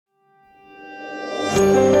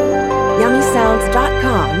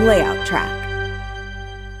YummySounds.com layout track.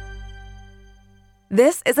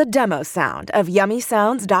 This is a demo sound of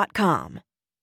YummySounds.com.